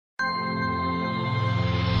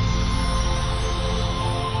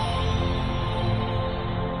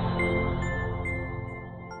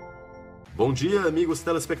Bom dia, amigos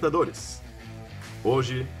telespectadores!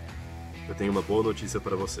 Hoje eu tenho uma boa notícia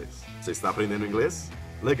para vocês. Você está aprendendo inglês?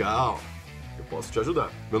 Legal! Eu posso te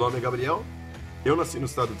ajudar. Meu nome é Gabriel, eu nasci no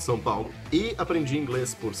estado de São Paulo e aprendi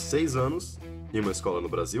inglês por 6 anos em uma escola no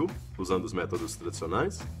Brasil, usando os métodos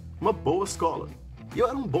tradicionais. Uma boa escola. E eu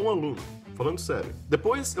era um bom aluno, falando sério.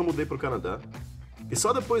 Depois eu mudei para o Canadá e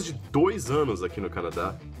só depois de 2 anos aqui no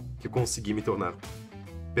Canadá que eu consegui me tornar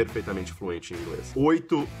perfeitamente fluente em inglês.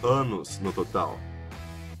 8 anos no total,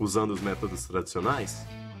 usando os métodos tradicionais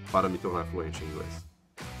para me tornar fluente em inglês.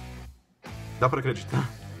 Dá para acreditar?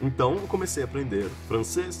 Então eu comecei a aprender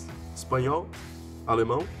francês, espanhol,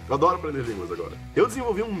 alemão. Eu adoro aprender línguas agora. Eu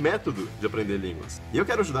desenvolvi um método de aprender línguas. E eu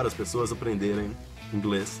quero ajudar as pessoas a aprenderem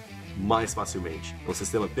inglês mais facilmente. É um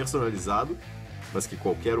sistema personalizado, mas que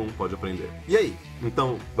qualquer um pode aprender. E aí?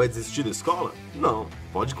 Então, vai desistir da escola? Não.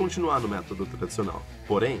 Pode continuar no método tradicional.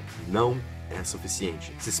 Porém, não é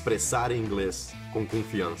suficiente. Se expressar em inglês com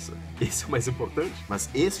confiança. Esse é o mais importante. Mas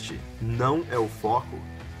este não é o foco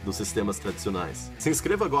dos sistemas tradicionais. Se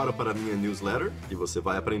inscreva agora para a minha newsletter e você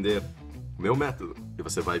vai aprender o meu método. E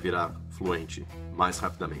você vai virar fluente mais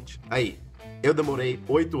rapidamente. Aí, eu demorei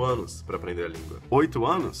 8 anos para aprender a língua. 8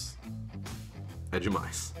 anos? É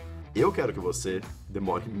demais. Eu quero que você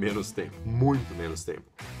demore menos tempo, muito menos tempo.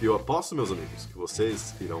 E eu aposto, meus amigos, que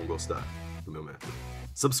vocês irão gostar do meu método.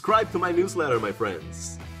 Subscribe to my newsletter, my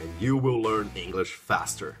friends, and you will learn English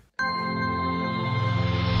faster.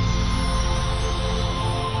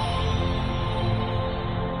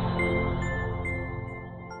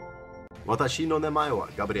 Watashi no namae wa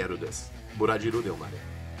Gabriel desu. Burajiru de omare.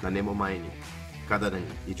 Nanemo mae ni kadaran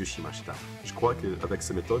iju shimashita. Je crois qu'avec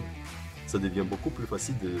cette méthode, ça devient beaucoup plus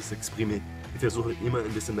facile de s'exprimer. Ich versuche immer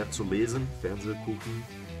ein bisschen mehr zu lesen, Fernsehen gucken.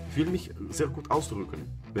 Ich will mich sehr gut ausdrücken,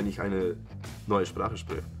 wenn ich eine neue Sprache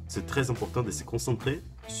spreche. C'est très important de se concentrer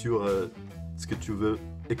sur ce que tu veux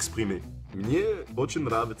exprimer. Мне очень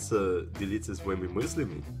нравится делиться своими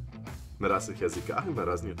мыслями на разных языках и на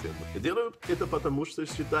разные темы. Я делаю это потому, что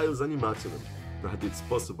считаю занимательным находить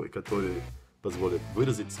способы, которые позволят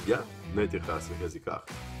выразить себя на этих разных языках.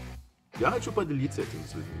 Я хочу поделиться этим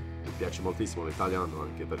с людьми. Mi piace moltissimo l'italiano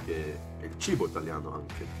anche perché el cibo italiano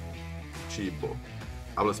anche. Cibo.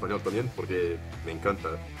 Hablo español también porque me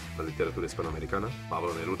encanta la literatura hispanoamericana.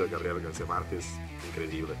 Pablo Neruda, Gabriel García Márquez,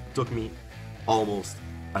 increíble. It took me almost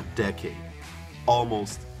a decade.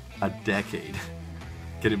 Almost a decade.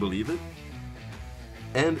 Can you believe it?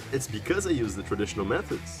 And it's because I use the traditional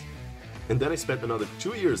methods. And then I spent another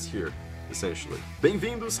 2 years here, essentially.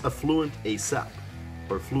 Bem-vindos a Fluent ASAP.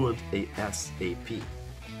 Or Fluent ASAP.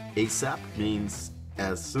 ASAP means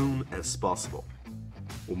as soon as possible.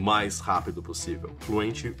 O mais rápido possível.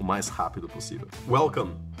 Fluente, o mais rápido possível.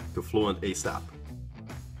 Welcome to Fluent ASAP.